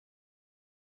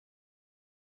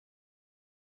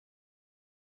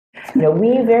You know,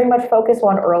 we very much focus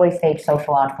on early stage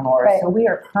social entrepreneurs. Right. So we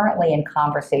are currently in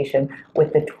conversation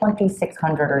with the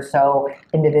 2,600 or so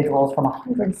individuals from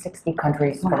 160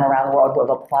 countries from around the world who have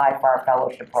applied for our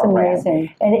fellowship program. It's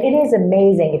amazing. And it is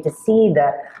amazing to see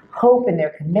the hope and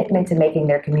their commitment to making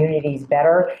their communities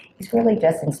better. It's really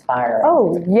just inspiring.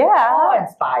 Oh, yeah.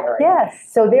 Awe-inspiring. Yes.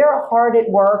 So they're hard at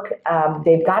work.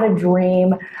 They've got a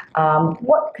dream.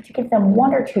 What could you give them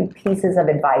one or two pieces of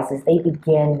advice as they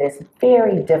begin this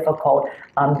very difficult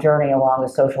journey along the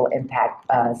social impact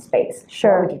space?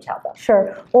 Sure. What would you tell them?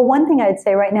 Sure. Well, one thing I'd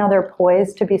say right now, they're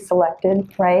poised to be selected,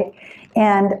 right?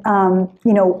 And,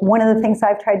 you know, one of the things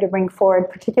I've tried to bring forward,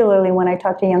 particularly when I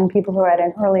talk to young people who are at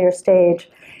an earlier stage,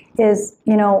 is,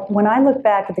 you know, when I look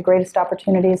back at the greatest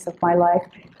opportunities of my life,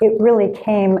 it really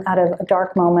came out of a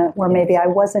dark moment where maybe I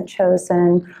wasn't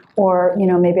chosen, or, you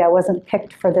know, maybe I wasn't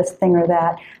picked for this thing or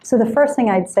that. So the first thing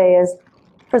I'd say is,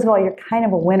 first of all, you're kind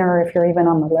of a winner if you're even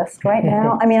on the list right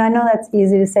now. I mean, I know that's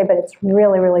easy to say, but it's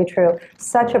really, really true.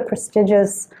 Such a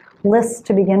prestigious list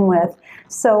to begin with.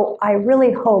 So I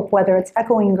really hope, whether it's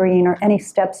Echoing Green or any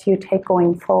steps you take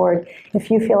going forward, if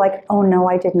you feel like, oh no,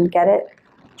 I didn't get it,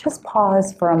 just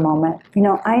pause for a moment. You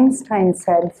know, Einstein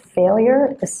said,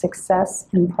 failure is success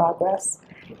in progress.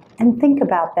 And think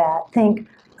about that. Think,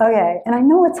 okay, and I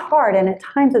know it's hard, and at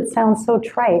times it sounds so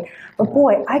trite, but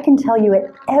boy, I can tell you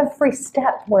at every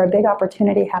step where a big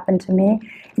opportunity happened to me,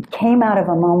 it came out of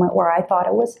a moment where I thought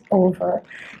it was over.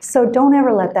 So don't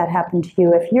ever let that happen to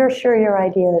you. If you're sure your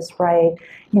idea is right,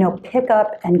 you know, pick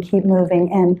up and keep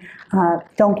moving, and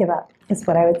don't give up, is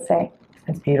what I would say.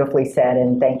 That's beautifully said,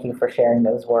 and thank you for sharing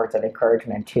those words of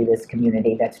encouragement to this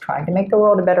community that's trying to make the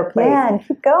world a better place. Yeah, and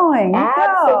keep going.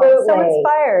 Absolutely. So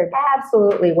inspired.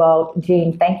 Absolutely. Well,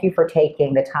 Jean, thank you for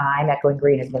taking the time. Echoing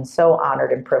Green has been so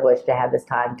honored and privileged to have this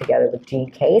time together with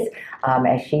Jean Case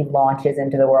as she launches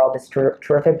into the world this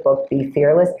terrific book, Be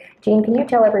Fearless. Jean, can you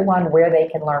tell everyone where they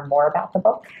can learn more about the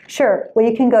book? Sure. Well,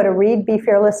 you can go to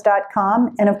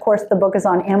readbefearless.com, and of course the book is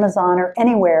on Amazon or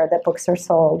anywhere that books are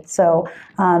sold. So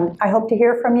I hope to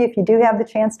hear from you. If you do have the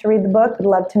chance to read the book, we'd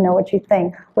love to know what you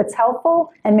think, what's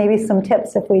helpful, and maybe some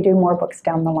tips if we do more books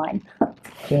down the line.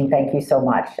 Jean, thank you so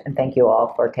much, and thank you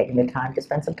all for taking the time to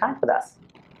spend some time with us.